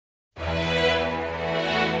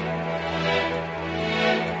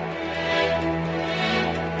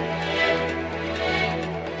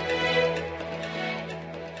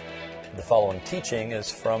following teaching is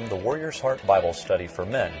from the Warrior's Heart Bible Study for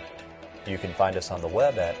Men. You can find us on the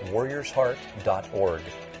web at warriorsheart.org.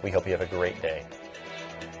 We hope you have a great day.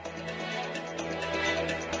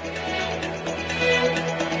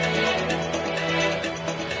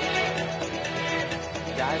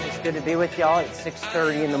 Guys, it's good to be with y'all at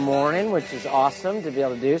 6:30 in the morning, which is awesome to be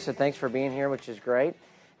able to do. So thanks for being here, which is great.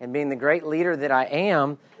 And being the great leader that I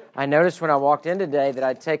am, I noticed when I walked in today that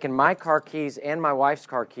I'd taken my car keys and my wife's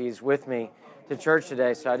car keys with me to church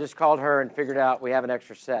today. So I just called her and figured out we have an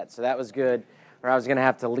extra set. So that was good, or I was going to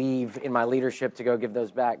have to leave in my leadership to go give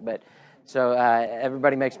those back. But so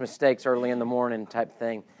everybody makes mistakes early in the morning type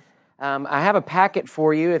thing. I have a packet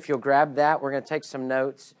for you. If you'll grab that, we're going to take some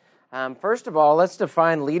notes. First of all, let's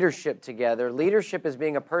define leadership together. Leadership is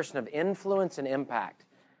being a person of influence and impact.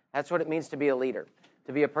 That's what it means to be a leader,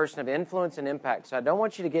 to be a person of influence and impact. So I don't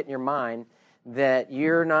want you to get in your mind that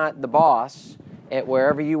you're not the boss at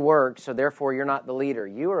wherever you work, so therefore you're not the leader.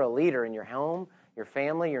 You are a leader in your home, your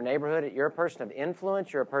family, your neighborhood. You're a person of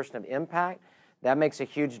influence. You're a person of impact. That makes a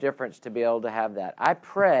huge difference to be able to have that. I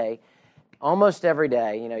pray almost every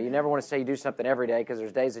day. You know, you never want to say you do something every day because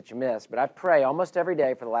there's days that you miss, but I pray almost every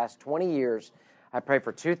day for the last 20 years, I pray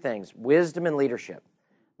for two things: wisdom and leadership.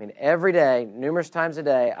 I mean, every day, numerous times a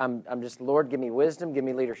day, I'm just, Lord, give me wisdom, give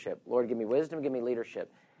me leadership. Lord, give me wisdom, give me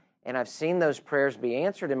leadership. And I've seen those prayers be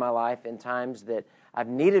answered in my life in times that I've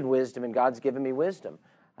needed wisdom and God's given me wisdom.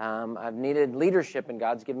 I've needed leadership and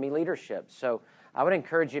God's given me leadership. So I would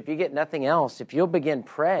encourage you, if you get nothing else, if you'll begin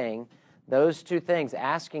praying those two things,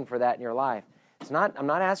 asking for that in your life. I'm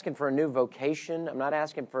not asking for a new vocation. I'm not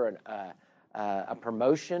asking for a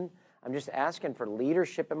promotion. I'm just asking for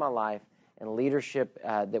leadership in my life, and leadership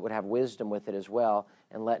that would have wisdom with it as well,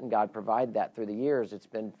 and letting God provide that through the years. It's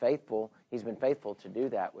been faithful. He's been faithful to do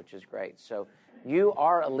that, which is great. So you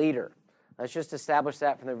are a leader. Let's just establish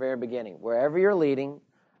that from the very beginning. Wherever you're leading,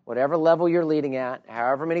 whatever level you're leading at,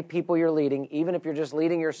 however many people you're leading, even if you're just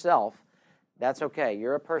leading yourself, that's okay.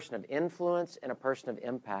 You're a person of influence and a person of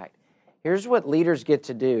impact. Here's what leaders get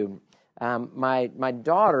to do. My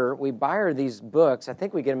daughter, we buy her these books. I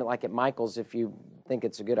think we get them at Michael's if you think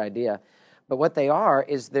it's a good idea. But what they are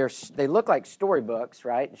is they look like storybooks,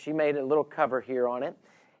 right? She made a little cover here on it.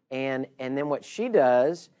 And then what she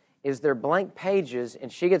does is they're blank pages,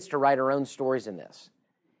 and she gets to write her own stories in this.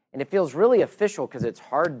 And it feels really official because it's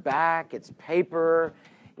hardback, it's paper,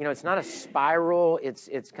 you know, it's not a spiral.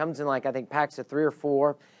 It comes in I think packs of 3 or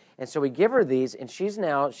 4. And so we give her these, and she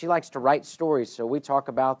likes to write stories. So we talk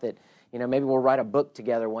about that, you know, maybe we'll write a book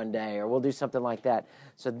together one day, or we'll do something like that.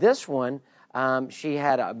 So this one, she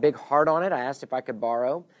had a big heart on it. I asked if I could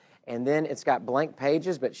borrow. And then it's got blank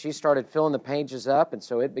pages, but she started filling the pages up. And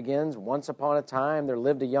so it begins, once upon a time, there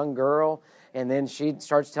lived a young girl. And then she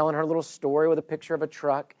starts telling her little story with a picture of a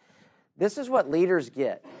truck. This is what leaders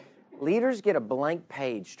get. Leaders get a blank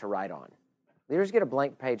page to write on. Leaders get a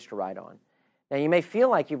blank page to write on. Now, you may feel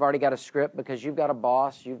like you've already got a script because you've got a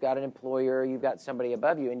boss, you've got an employer, you've got somebody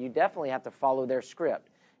above you, and you definitely have to follow their script.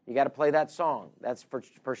 You got to play that song. That's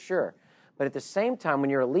for sure. But at the same time, when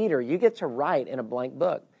you're a leader, you get to write in a blank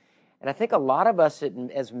book. And I think a lot of us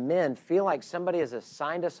as men feel like somebody has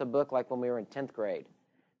assigned us a book like when we were in 10th grade.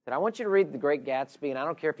 That I want you to read The Great Gatsby, and I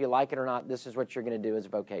don't care if you like it or not, this is what you're going to do as a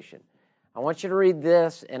vocation. I want you to read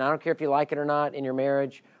this, and I don't care if you like it or not in your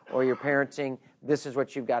marriage or your parenting, this is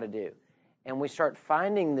what you've got to do. And we start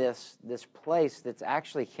finding this place that's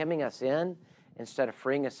actually hemming us in instead of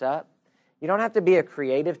freeing us up. You don't have to be a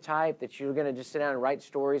creative type that you're going to just sit down and write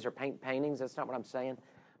stories or paint paintings. That's not what I'm saying.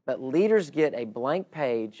 But leaders get a blank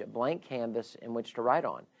page, a blank canvas in which to write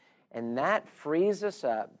on. And that frees us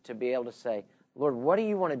up to be able to say, Lord, what do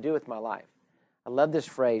you want to do with my life? I love this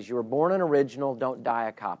phrase, you were born an original, don't die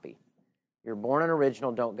a copy. You're born an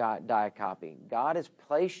original, don't die a copy. God has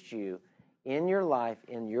placed you in your life,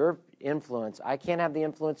 in your influence. I can't have the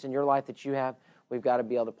influence in your life that you have. We've got to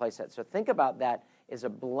be able to place that. So think about that as a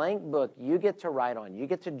blank book you get to write on. You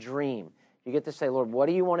get to dream. You get to say, Lord, what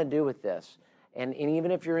do you want to do with this? And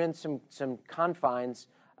even if you're in some confines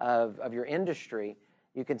of your industry,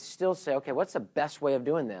 you can still say, okay, what's the best way of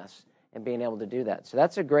doing this? And being able to do that. So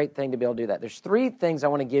that's a great thing to be able to do that. There's 3 things I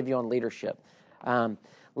want to give you on leadership.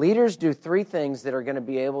 Leaders do 3 things that are going to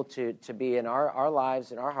be able to be in our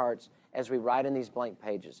lives, in our hearts, as we write in these blank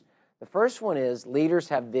pages. The first one is leaders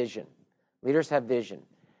have vision. Leaders have vision.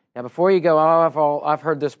 Now, before you go, I've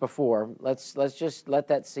heard this before, let's just let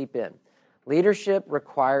that seep in. Leadership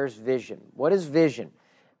requires vision. What is vision?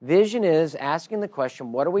 Vision is asking the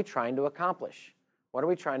question, what are we trying to accomplish? What are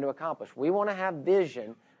we trying to accomplish? We want to have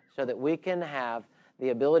vision so that we can have the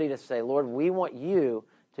ability to say, Lord, we want you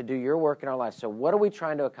to do your work in our lives. So what are we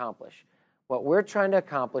trying to accomplish? What we're trying to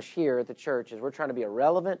accomplish here at the church is we're trying to be a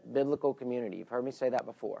relevant biblical community. You've heard me say that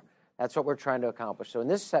before. That's what we're trying to accomplish. So in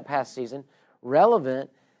this past season, relevant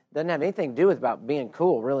doesn't have anything to do with about being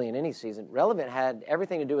cool, really, in any season. Relevant had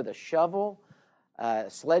everything to do with a shovel, a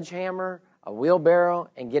sledgehammer, a wheelbarrow,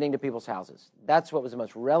 and getting to people's houses. That's what was the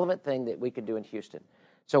most relevant thing that we could do in Houston.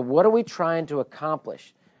 So what are we trying to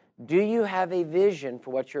accomplish? Do you have a vision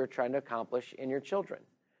for what you're trying to accomplish in your children?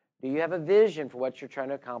 Do you have a vision for what you're trying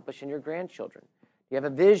to accomplish in your grandchildren? Do you have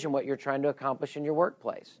a vision what you're trying to accomplish in your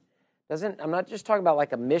workplace? I'm not just talking about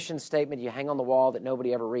like a mission statement you hang on the wall that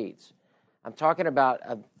nobody ever reads. I'm talking about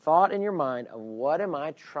a thought in your mind of what am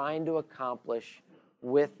I trying to accomplish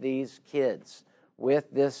with these kids,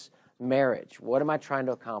 with this marriage? What am I trying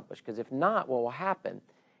to accomplish? Because if not, what will happen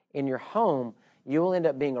in your home, you will end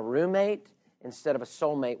up being a roommate instead of a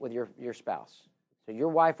soulmate with your spouse. So your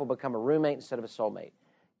wife will become a roommate instead of a soulmate.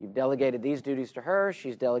 You've delegated these duties to her.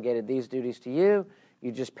 She's delegated these duties to you.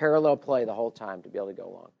 You just parallel play the whole time to be able to go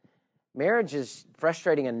along. Marriage is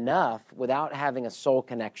frustrating enough without having a soul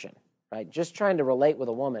connection, right? Just trying to relate with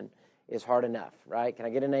a woman is hard enough, right? Can I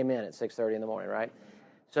get an amen at 6:30 in the morning, right?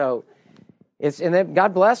 So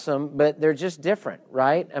God bless them, but they're just different,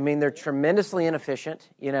 right? I mean, they're tremendously inefficient,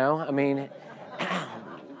 you know? I mean,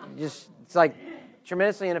 it's like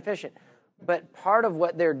tremendously inefficient. But part of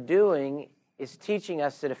what they're doing is teaching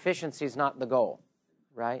us that efficiency is not the goal,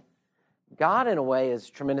 right? God, in a way, is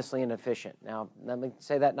tremendously inefficient. Now, let me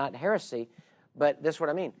say that not heresy, but this is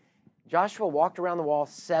what I mean. Joshua walked around the wall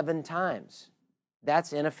 7 times.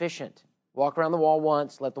 That's inefficient. Walk around the wall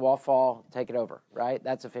once, let the wall fall, take it over, right?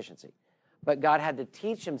 That's efficiency. But God had to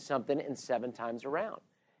teach him something in 7 times around.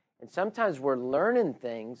 And sometimes we're learning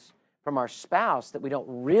things from our spouse that we don't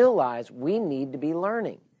realize we need to be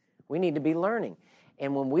learning. We need to be learning.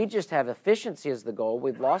 And when we just have efficiency as the goal,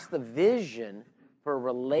 we've lost the vision for a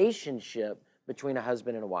relationship between a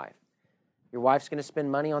husband and a wife. Your wife's going to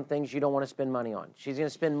spend money on things you don't want to spend money on. She's going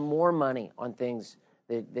to spend more money on things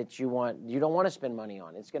that you don't want to spend money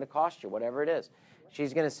on. It's going to cost you, whatever it is.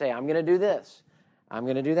 She's going to say, I'm going to do this. I'm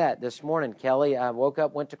going to do that. This morning, Kelly woke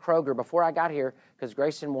up, went to Kroger before I got here because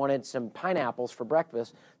Grayson wanted some pineapples for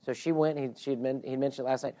breakfast. So she went, he mentioned it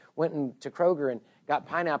last night, went to Kroger and got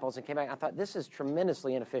pineapples and came back. I thought, this is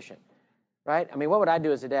tremendously inefficient, right? I mean, what would I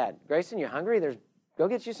do as a dad? Grayson, you hungry? Go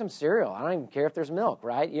get you some cereal. I don't even care if there's milk,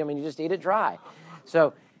 right? You just eat it dry.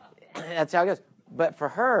 So that's how it goes. But for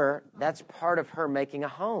her, that's part of her making a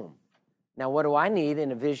home. Now, what do I need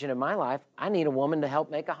in a vision of my life? I need a woman to help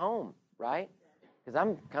make a home, right? Because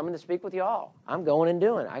I'm coming to speak with y'all. I'm going and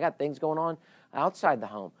doing. I got things going on outside the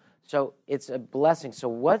home. So it's a blessing. So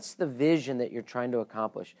what's the vision that you're trying to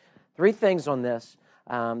accomplish? 3 things on this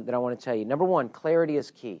that I want to tell you. Number 1, clarity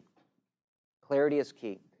is key. Clarity is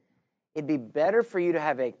key. It'd be better for you to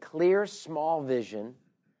have a clear, small vision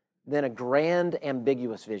than a grand,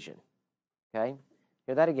 ambiguous vision. Okay?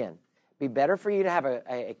 Hear that again. It'd be better for you to have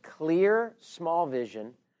a clear, small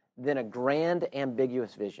vision than a grand,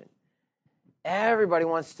 ambiguous vision. Everybody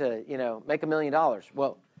wants to, make $1 million.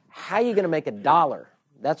 Well, how are you going to make $1?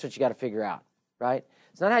 That's what you got to figure out, right?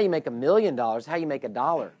 It's not how you make $1 million, it's how you make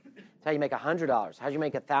 $1. It's how you make $100. How do you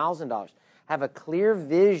make $1,000? Have a clear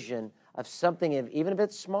vision of something, even if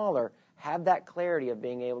it's smaller, have that clarity of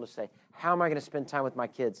being able to say, how am I going to spend time with my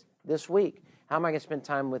kids this week? How am I going to spend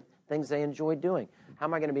time with things they enjoy doing? How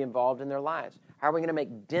am I going to be involved in their lives? How are we going to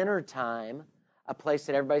make dinner time a place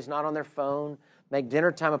that everybody's not on their phone? Make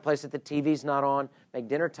dinner time a place that the TV's not on. Make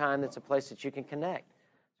dinner time that's a place that you can connect.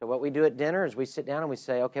 So what we do at dinner is we sit down and we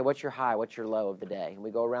say, okay, what's your high? What's your low of the day? And we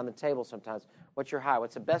go around the table sometimes. What's your high?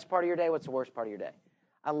 What's the best part of your day? What's the worst part of your day?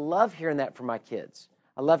 I love hearing that from my kids.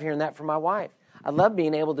 I love hearing that from my wife. I love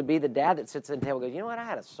being able to be the dad that sits at the table and goes, you know what, I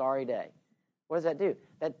had a sorry day. What does that do?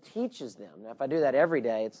 That teaches them. Now, if I do that every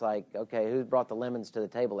day, it's like, okay, who brought the lemons to the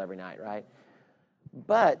table every night, right?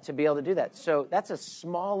 But to be able to do that. So that's a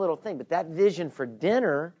small little thing. But that vision for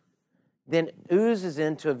dinner then oozes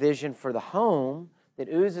into a vision for the home, that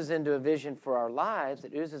oozes into a vision for our lives,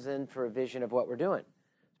 that oozes in for a vision of what we're doing.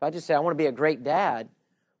 If I just say, I want to be a great dad,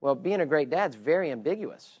 well, being a great dad is very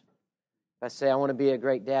ambiguous. If I say, I want to be a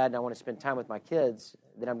great dad and I want to spend time with my kids,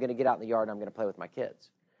 then I'm going to get out in the yard and I'm going to play with my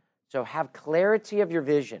kids. So have clarity of your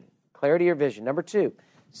vision. Clarity of your vision. Number 2,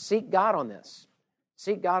 seek God on this.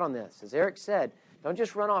 Seek God on this. As Eric said, don't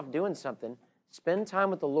just run off doing something. Spend time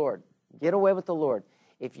with the Lord. Get away with the Lord.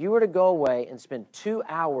 If you were to go away and spend 2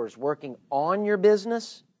 hours working on your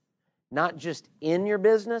business, not just in your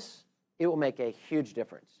business, it will make a huge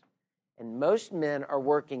difference. And most men are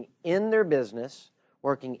working in their business,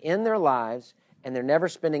 working in their lives, and they're never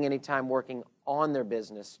spending any time working on their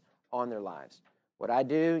business, on their lives. What I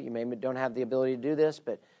do, you maybe don't have the ability to do this,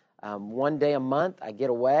 but one day a month I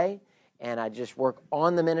get away and I just work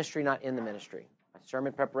on the ministry, not in the ministry. My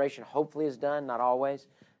sermon preparation hopefully is done, not always.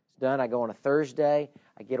 It's done. I go on a Thursday.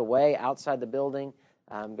 I get away outside the building,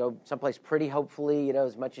 go someplace pretty, hopefully,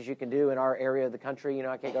 as much as you can do in our area of the country.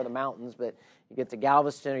 I can't go to the mountains, but you get to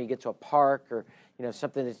Galveston or you get to a park or,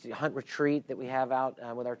 something that's a hunt retreat that we have out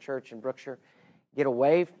with our church in Brookshire. Get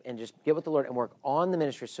away and just get with the Lord and work on the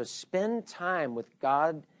ministry. So spend time with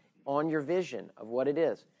God on your vision of what it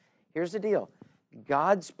is. Here's the deal.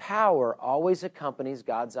 God's power always accompanies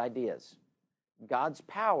God's ideas. God's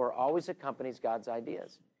power always accompanies God's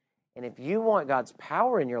ideas. And if you want God's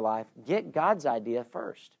power in your life, get God's idea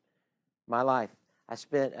first. My life, I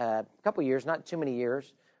spent a couple years, not too many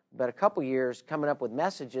years, but a couple years coming up with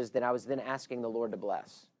messages that I was then asking the Lord to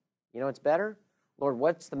bless. It's better? Lord,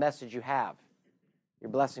 what's the message you have? Your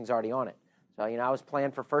blessing's already on it. So, I was planning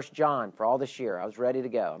for 1 John for all this year. I was ready to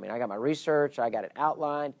go. I got my research. I got it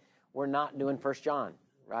outlined. We're not doing 1 John,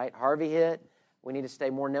 right? Harvey hit. We need to stay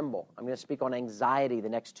more nimble. I'm going to speak on anxiety the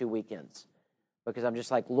next 2 weekends because I'm just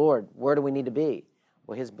like, Lord, where do we need to be?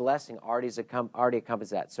 Well, His blessing already accompanies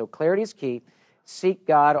that. So clarity is key. Seek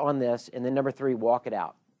God on this. And then number 3, walk it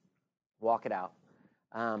out. Walk it out.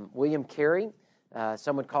 William Carey,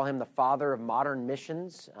 some would call him the father of modern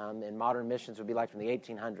missions, and modern missions would be like from the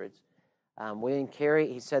 1800s. William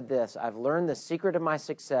Carey, he said this, I've learned the secret of my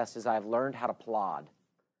success is I've learned how to plod.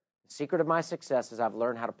 The secret of my success is I've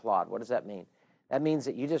learned how to plod. What does that mean? That means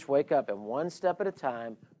that you just wake up and one step at a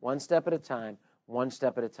time, one step at a time, one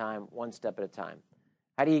step at a time, one step at a time.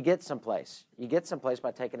 How do you get someplace? You get someplace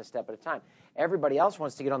by taking a step at a time. Everybody else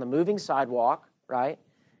wants to get on the moving sidewalk, right,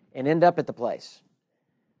 and end up at the place.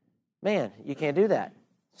 Man, you can't do that.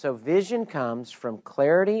 So vision comes from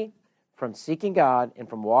clarity, from seeking God, and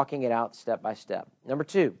from walking it out step by step. Number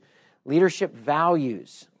 2, leadership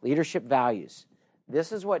values. Leadership values.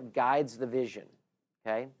 This is what guides the vision,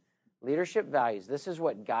 okay? Leadership values. This is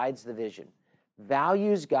what guides the vision.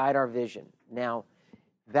 Values guide our vision. Now,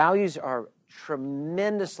 values are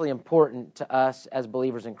tremendously important to us as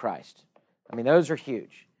believers in Christ. Those are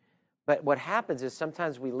huge. But what happens is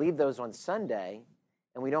sometimes we leave those on Sunday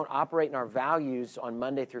and we don't operate in our values on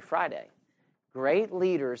Monday through Friday. Great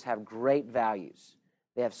leaders have great values.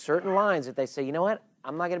 They have certain lines that they say, you know what,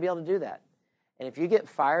 I'm not going to be able to do that. And if you get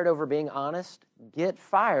fired over being honest, get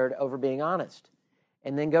fired over being honest.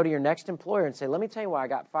 And then go to your next employer and say, let me tell you why I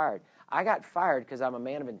got fired. I got fired because I'm a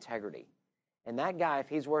man of integrity. And that guy, if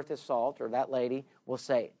he's worth his salt, or that lady, will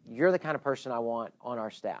say, you're the kind of person I want on our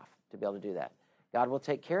staff to be able to do that. God will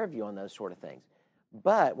take care of you on those sort of things.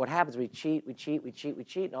 But what happens, we cheat,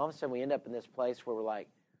 and all of a sudden we end up in this place where we're like,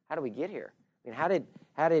 how did we get here? How did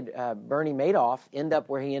Bernie Madoff end up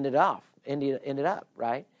where he ended up,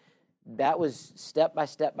 right? That was step by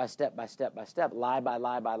step by step by step by step, lie by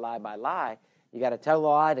lie by lie by lie. You got to tell a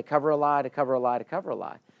lie to cover a lie to cover a lie to cover a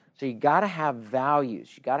lie. So you got to have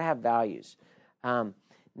values. You got to have values.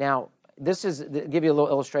 Now, this is to give you a little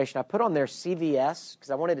illustration. I put on there CVS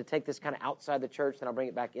because I wanted to take this kind of outside the church, then I'll bring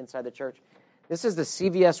it back inside the church. This is the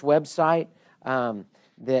CVS website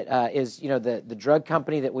that is, the drug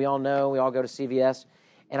company that we all know. We all go to CVS.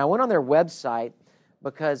 And I went on their website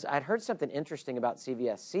because I'd heard something interesting about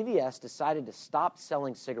CVS. CVS decided to stop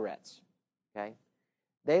selling cigarettes, okay?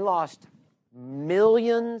 They lost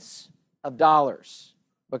millions of dollars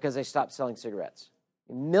because they stopped selling cigarettes.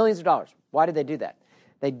 Millions of dollars. Why did they do that?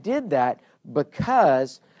 They did that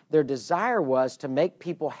because their desire was to make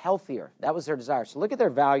people healthier. That was their desire. So look at their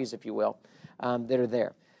values, if you will, that are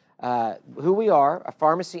there. Who we are, a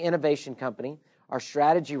pharmacy innovation company. Our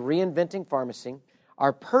strategy, reinventing pharmacy.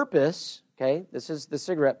 Our purpose, okay, this is the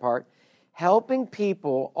cigarette part, helping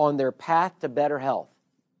people on their path to better health.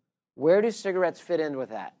 Where do cigarettes fit in with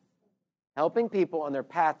that? Helping people on their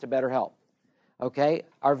path to better health. Okay,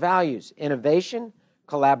 our values, innovation,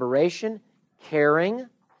 collaboration, caring,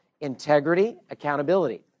 integrity,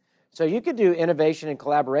 accountability. So you could do innovation and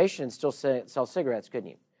collaboration and still sell cigarettes, couldn't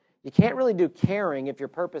you? You can't really do caring if your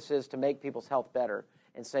purpose is to make people's health better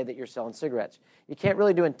and say that you're selling cigarettes. You can't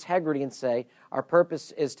really do integrity and say our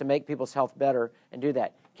purpose is to make people's health better and do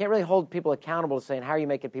that. You can't really hold people accountable to saying how are you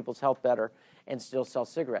making people's health better and still sell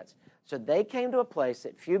cigarettes. So they came to a place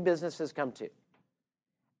that few businesses come to.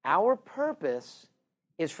 Our purpose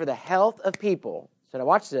is for the health of people. So now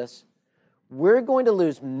watch this. We're going to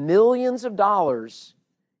lose millions of dollars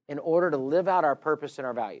in order to live out our purpose and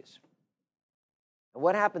our values. And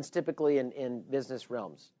what happens typically in business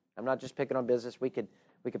realms? I'm not just picking on business. We could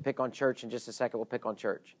pick on church in just a second. We'll pick on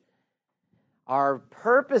church. Our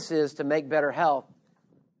purpose is to make better health,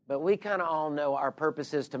 but we kind of all know our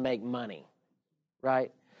purpose is to make money.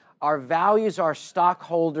 right? Our values are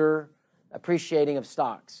stockholder appreciating of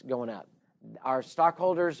stocks going up. Our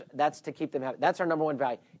stockholders, that's to keep them happy. That's our number one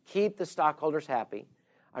value. Keep the stockholders happy.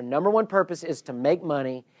 Our number one purpose is to make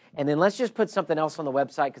money. And then let's just put something else on the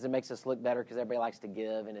website because it makes us look better because everybody likes to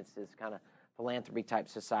give, and it's this kind of philanthropy type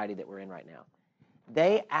society that we're in right now.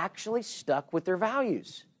 They actually stuck with their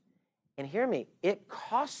values. And hear me, it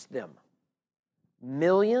cost them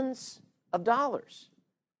millions of dollars.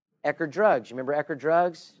 Eckerd Drugs, you remember Eckerd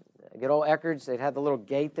Drugs? Good old Eckerds, they'd have the little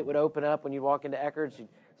gate that would open up when you walk into Eckerds. You'd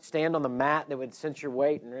stand on the mat that would sense your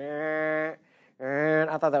weight. And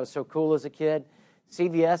I thought that was so cool as a kid.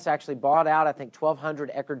 CVS actually bought out, I think,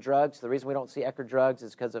 1,200 Eckerd Drugs. The reason we don't see Eckerd Drugs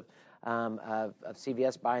is because of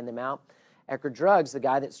CVS buying them out. Eckerd Drugs, the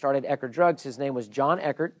guy that started Eckerd Drugs, his name was John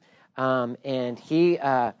Eckerd, and he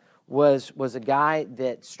was a guy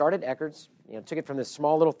that started Eckerds, took it from this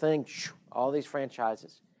small little thing, all these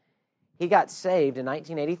franchises. He got saved in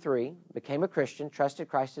 1983, became a Christian, trusted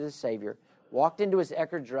Christ as his Savior, walked into his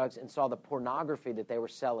Eckerd Drugs and saw the pornography that they were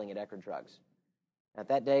selling at Eckerd Drugs. At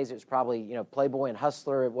that days, it was probably, Playboy and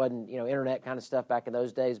Hustler. It wasn't, internet kind of stuff back in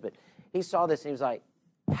those days. But he saw this and he was like,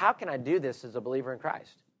 how can I do this as a believer in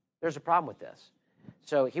Christ? There's a problem with this.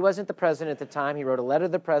 So he wasn't the president at the time. He wrote a letter to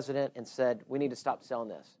the president and said, we need to stop selling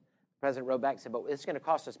this. The president wrote back and said, but it's going to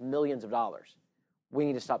cost us millions of dollars. We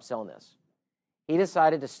need to stop selling this. He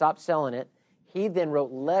decided to stop selling it. He then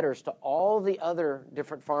wrote letters to all the other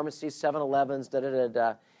different pharmacies, 7-Elevens,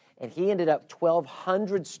 and he ended up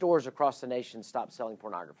 1,200 stores across the nation stopped selling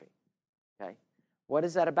pornography. Okay? What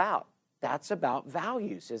is that about? That's about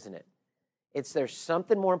values, isn't it? There's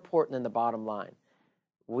something more important than the bottom line.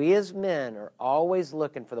 We as men are always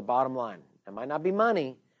looking for the bottom line. It might not be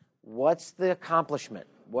money. What's the accomplishment?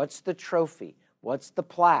 What's the trophy? What's the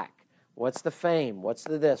plaque? What's the fame? What's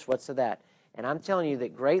the this? What's the that? And I'm telling you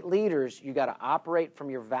that great leaders, you got to operate from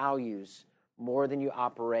your values more than you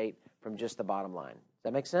operate from just the bottom line. Does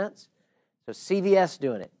that make sense? So CVS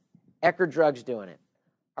doing it. Eckerd Drugs doing it.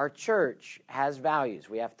 Our church has values.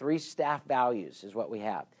 We have 3 staff values is what we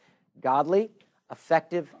have. Godly,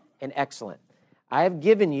 effective, and excellent. I have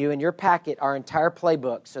given you in your packet our entire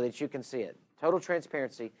playbook so that you can see it. Total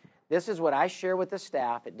transparency. This is what I share with the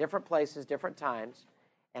staff at different places, different times.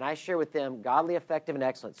 And I share with them godly, effective, and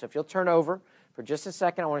excellent. So if you'll turn over for just a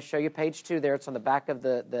second, I want to show you page 2 there. It's on the back of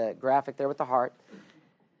the graphic there with the heart.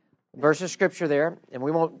 Verse of Scripture there. And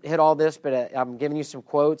we won't hit all this, but I'm giving you some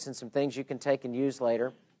quotes and some things you can take and use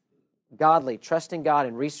later. Godly, trusting God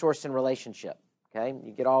in resource and relationship. Okay?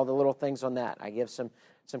 You get all the little things on that. I give some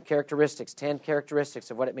characteristics, 10 characteristics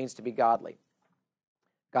of what it means to be godly.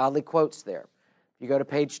 Godly quotes there. If you go to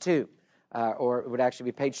page 2, or it would actually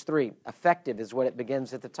be page 3. Effective is what it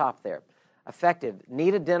begins at the top there. Effective,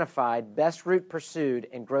 need identified, best route pursued,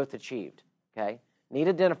 and growth achieved. Okay? Need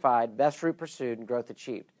identified, best route pursued, and growth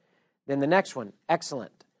achieved. Then the next one,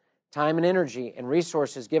 excellent. Time and energy and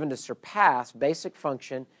resources given to surpass basic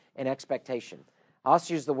function and expectation. I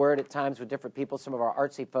also use the word at times with different people. Some of our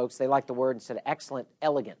artsy folks, they like the word instead of excellent,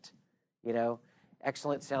 elegant.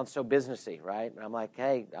 Excellent sounds so businessy, right? And I'm like,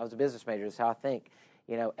 hey, I was a business major. That's how I think.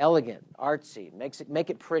 Elegant, artsy, make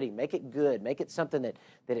it pretty, make it good, make it something that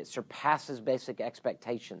it surpasses basic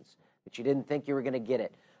expectations, that you didn't think you were going to get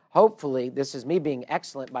it. Hopefully, this is me being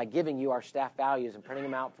excellent by giving you our staff values and printing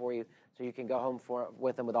them out for you so you can go home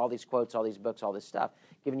with them with all these quotes, all these books, all this stuff,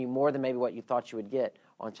 giving you more than maybe what you thought you would get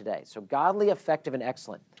on today. So godly, effective, and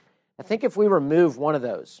excellent. I think if we remove one of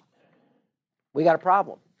those, we got a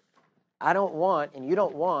problem. I don't want, and you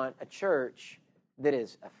don't want, a church that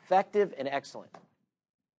is effective and excellent.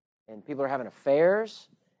 And people are having affairs,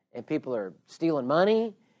 and people are stealing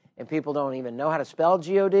money, and people don't even know how to spell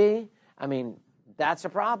G-O-D. I mean, that's a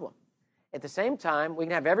problem. At the same time, we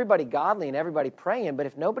can have everybody godly and everybody praying, but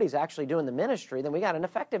if nobody's actually doing the ministry, then we got an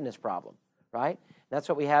effectiveness problem, right? That's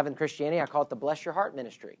what we have in Christianity. I call it the bless your heart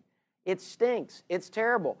ministry. It stinks. It's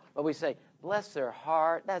terrible. But we say, bless their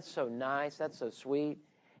heart. That's so nice. That's so sweet.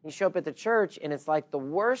 You show up at the church, and it's like the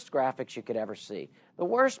worst graphics you could ever see, the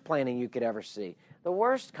worst planning you could ever see, the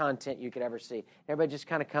worst content you could ever see. Everybody just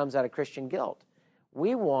kind of comes out of Christian guilt.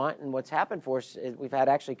 We want, and what's happened for us is we've had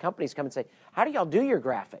actually companies come and say, how do y'all do your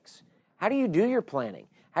graphics? How do you do your planning?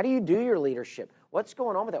 How do you do your leadership? What's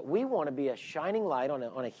going on with that? We want to be a shining light on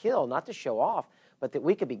a hill, not to show off, but that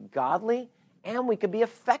we could be godly and we could be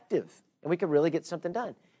effective and we could really get something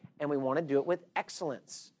done. And we want to do it with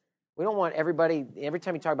excellence. We don't want everybody, every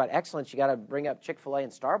time you talk about excellence, you got to bring up Chick-fil-A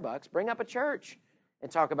and Starbucks. Bring up a church and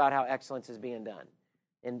talk about how excellence is being done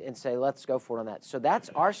and say, let's go for it on that. So that's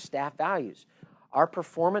our staff values. Our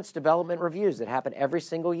performance development reviews that happen every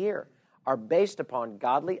single year are based upon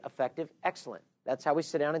godly, effective, excellent. That's how we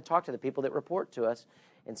sit down and talk to the people that report to us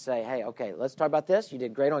and say, hey, okay, let's talk about this. You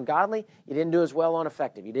did great on godly. You didn't do as well on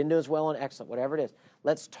effective. You didn't do as well on excellent, whatever it is.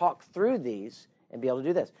 Let's talk through these and be able to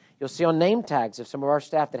do this. You'll see on name tags of some of our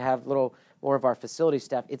staff that have little more of our facility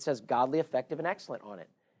staff, it says godly, effective, and excellent on it.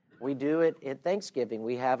 We do it at Thanksgiving.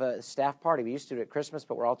 We have a staff party. We used to do it at Christmas,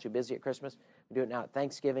 but we're all too busy at Christmas. We do it now at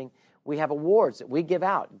Thanksgiving. We have awards that we give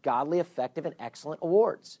out, godly, effective, and excellent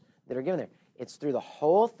awards that are given there. It's through the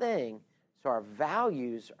whole thing, so our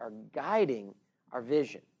values are guiding our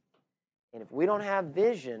vision. And if we don't have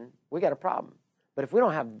vision, we got a problem. But if we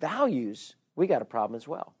don't have values, we got a problem as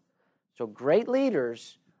well. So great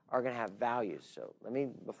leaders are going to have values. So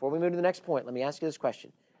before we move to the next point, let me ask you this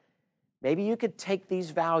question. Maybe you could take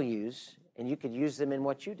these values and you could use them in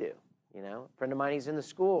what you do. You know, a friend of mine, he's in the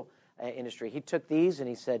school industry. He took these and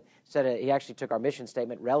he said he actually took our mission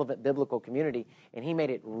statement, relevant biblical community, and he made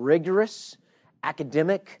it rigorous,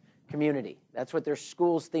 academic community. That's what their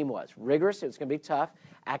school's theme was. Rigorous, it was going to be tough.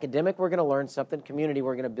 Academic, we're going to learn something. Community,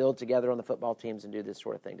 we're going to build together on the football teams and do this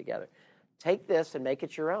sort of thing together. Take this and make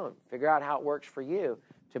it your own. Figure out how it works for you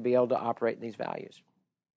to be able to operate in these values.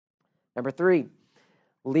 Number 3,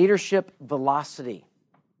 leadership velocity.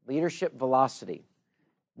 Leadership velocity.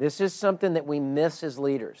 This is something that we miss as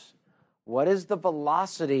leaders. What is the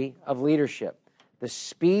velocity of leadership? The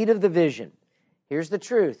speed of the vision. Here's the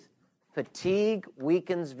truth. Fatigue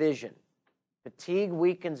weakens vision. Fatigue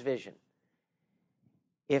weakens vision.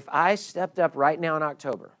 If I stepped up right now in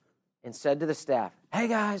October and said to the staff, hey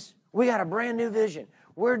guys, we got a brand new vision.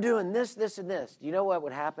 We're doing this, this, and this. Do you know what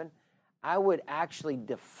would happen? I would actually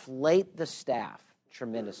deflate the staff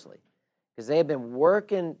tremendously because they have been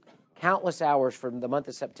working countless hours for the month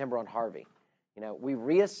of September on Harvey. You know, we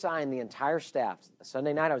reassigned the entire staff.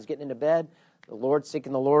 Sunday night I was getting into bed,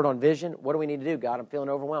 seeking the Lord on vision. What do we need to do, God? I'm feeling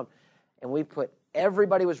overwhelmed. And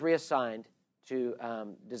everybody was reassigned to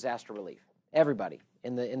disaster relief. Everybody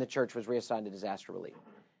in the church was reassigned to disaster relief.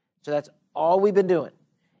 So that's all we've been doing.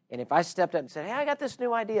 And if I stepped up and said, hey, I got this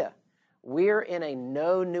new idea, we're in a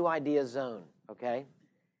no new idea zone, okay?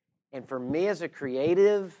 And for me as a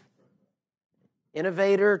creative,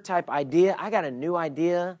 innovator type idea, I got a new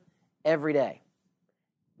idea every day.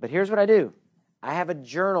 But here's what I do. I have a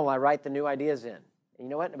journal I write the new ideas in. And you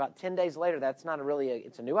know what? About 10 days later, that's not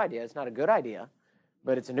it's a new idea. It's not a good idea,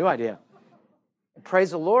 but it's a new idea.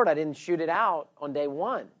 Praise the Lord, I didn't shoot it out on day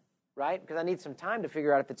 1, right? Because I need some time to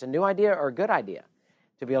figure out if it's a new idea or a good idea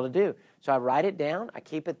to be able to do. So I write it down, I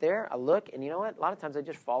keep it there, I look, and you know what? A lot of times I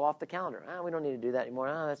just fall off the calendar. We don't need to do that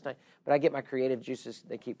anymore. That's not. But I get my creative juices,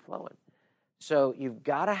 they keep flowing. So you've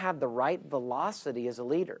got to have the right velocity as a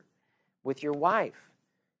leader. With your wife,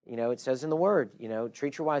 you know, it says in the Word, you know,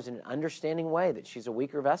 treat your wives in an understanding way that she's a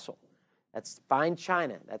weaker vessel. That's fine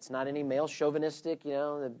china. That's not any male chauvinistic, you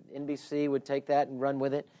know, the NBC would take that and run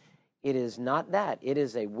with it. It is not that. It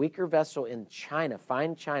is a weaker vessel in china,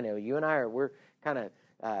 fine china. You and I we're kind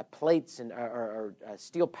of plates and or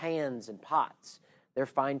steel pans and pots. They're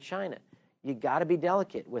fine china. You got to be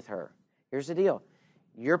delicate with her. Here's the deal.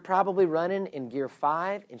 You're probably running in gear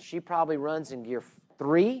 5, and she probably runs in gear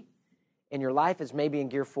 3, and your life is maybe in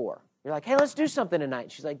gear 4. You're like, hey, let's do something tonight.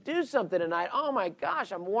 And she's like, do something tonight. Oh, my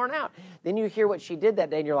gosh, I'm worn out. Then you hear what she did that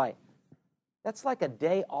day, and you're like, that's like a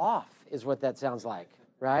day off is what that sounds like,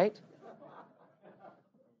 right?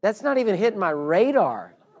 That's not even hitting my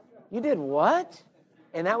radar. You did what?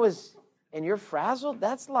 And you're frazzled?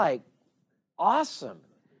 That's like awesome.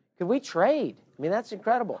 Could we trade? I mean, that's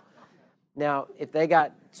incredible. Now, if they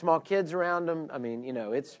got small kids around them, I mean, you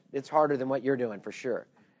know, it's harder than what you're doing for sure.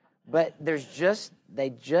 But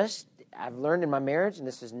I've learned in my marriage,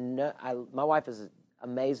 and my wife is an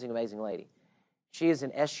amazing, amazing lady. She is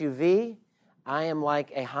an SUV. I am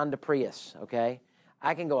like a Honda Prius, okay?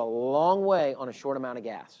 I can go a long way on a short amount of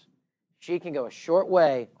gas. She can go a short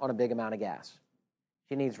way on a big amount of gas.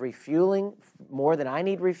 She needs refueling more than I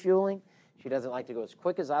need refueling. She doesn't like to go as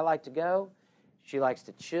quick as I like to go. She likes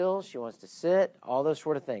to chill. She wants to sit, all those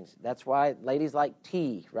sort of things. That's why ladies like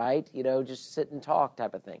tea, right? You know, just sit and talk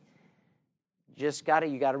type of thing. You got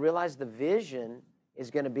to realize the vision is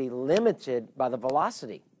going to be limited by the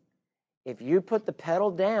velocity. If you put the pedal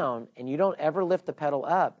down and you don't ever lift the pedal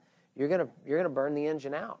up, you're going to burn the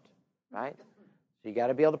engine out, right? So you got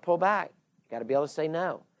to be able to pull back. You got to be able to say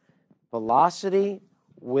no. Velocity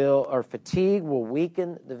fatigue will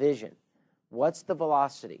weaken the vision. What's the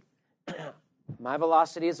velocity? My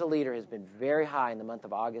velocity as a leader has been very high in the month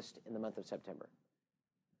of August and the month of September.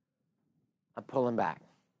 I'm pulling back.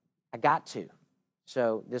 I got to.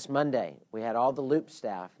 So this Monday, we had all the Loop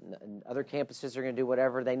staff, and other campuses are going to do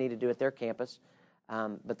whatever they need to do at their campus.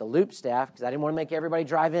 But the Loop staff, because I didn't want to make everybody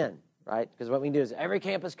drive in, right? Because what we can do is every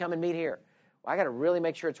campus come and meet here. Well, I got to really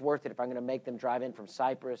make sure it's worth it if I'm going to make them drive in from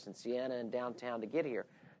Cypress and Siena and downtown to get here.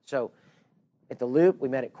 So at the Loop, we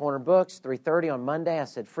met at Corner Books, 3:30 on Monday. I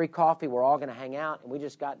said, free coffee. We're all going to hang out. And we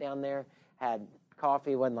just got down there, had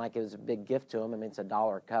coffee. It wasn't like it was a big gift to them. I mean, it's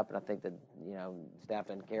 $1 a cup, and I think that, staff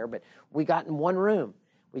doesn't care. But we got in one room.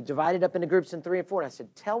 We divided up into groups in 3 and 4. And I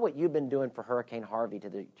said, tell what you've been doing for Hurricane Harvey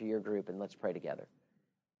to your group, and let's pray together.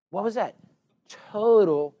 What was that?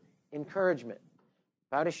 Total encouragement.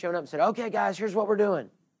 If I would have shown up and said, okay, guys, here's what we're doing.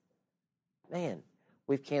 Man,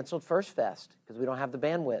 we've canceled First Fest because we don't have the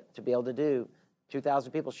bandwidth to be able to do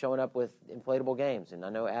 2,000 people showing up with inflatable games. And I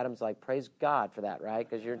know Adam's like, praise God for that, right?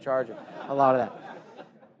 Because you're in charge of a lot of that.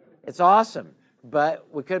 It's awesome. But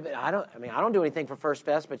we could, I don't do anything for First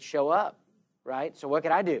Fest but show up, right? So what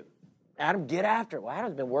could I do? Adam, get after it. Well,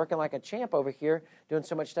 Adam's been working like a champ over here, doing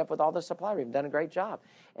so much stuff with all the supply. We've done a great job.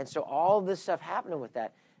 And so all of this stuff happening with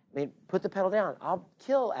that, I mean, put the pedal down. I'll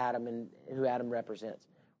kill Adam and who Adam represents.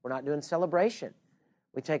 We're not doing celebration.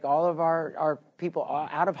 We take all of our people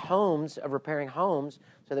out of homes, of repairing homes,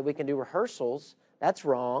 so that we can do rehearsals. That's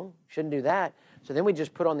wrong. Shouldn't do that. So then we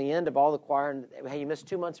just put on the end of all the choir, and hey, you missed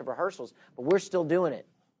 2 months of rehearsals, but we're still doing it.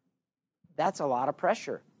 That's a lot of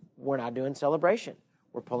pressure. We're not doing celebration.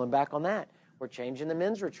 We're pulling back on that. We're changing the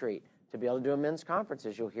men's retreat to be able to do a men's conference,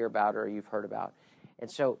 as you'll hear about or you've heard about.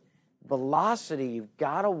 And so velocity, you've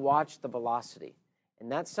got to watch the velocity.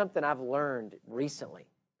 And that's something I've learned recently.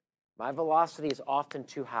 My velocity is often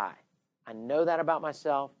too high. I know that about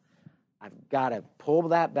myself. I've got to pull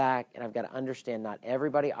that back, and I've got to understand not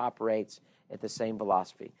everybody operates at the same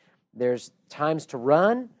velocity. There's times to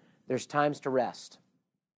run. There's times to rest.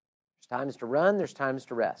 There's times to run. There's times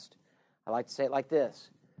to rest. I like to say it like this: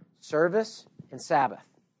 service and Sabbath.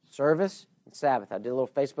 Service and Sabbath. I did a little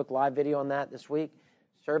Facebook Live video on that this week.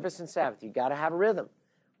 Service and Sabbath. You've got to have a rhythm.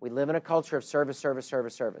 We live in a culture of service, service,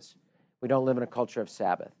 service, service. We don't live in a culture of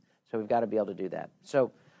Sabbath. So we've got to be able to do that.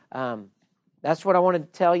 So that's what I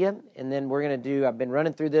wanted to tell you. And then we're going to do, I've been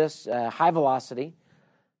running through this high velocity.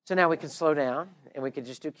 So now we can slow down, and we can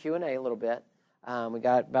just do Q&A a little bit. We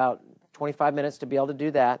got about 25 minutes to be able to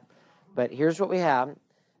do that. But here's what we have.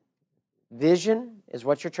 Vision is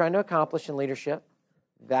what you're trying to accomplish in leadership.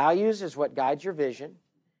 Values is what guides your vision.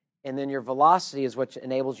 And then your velocity is what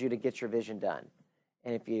enables you to get your vision done.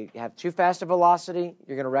 And if you have too fast a velocity,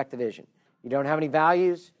 you're going to wreck the vision. You don't have any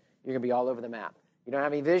values, you're going to be all over the map. You don't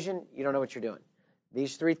have any vision, you don't know what you're doing.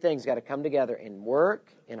 These three things got to come together in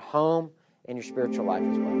work, in home, and your spiritual life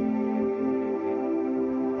as well.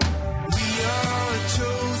 We are a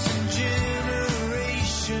chosen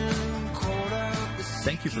generation.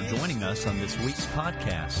 Thank you for joining us on this week's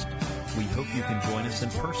podcast. We hope you can join us in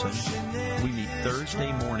person. We meet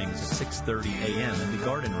Thursday mornings at 6:30 a.m. in the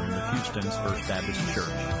Garden Room of Houston's First Baptist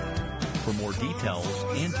Church. For more details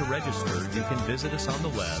and to register, you can visit us on the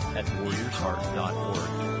web at warriorsheart.org.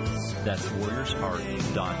 That's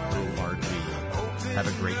warriorsheart.org. Have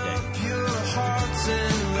a great day.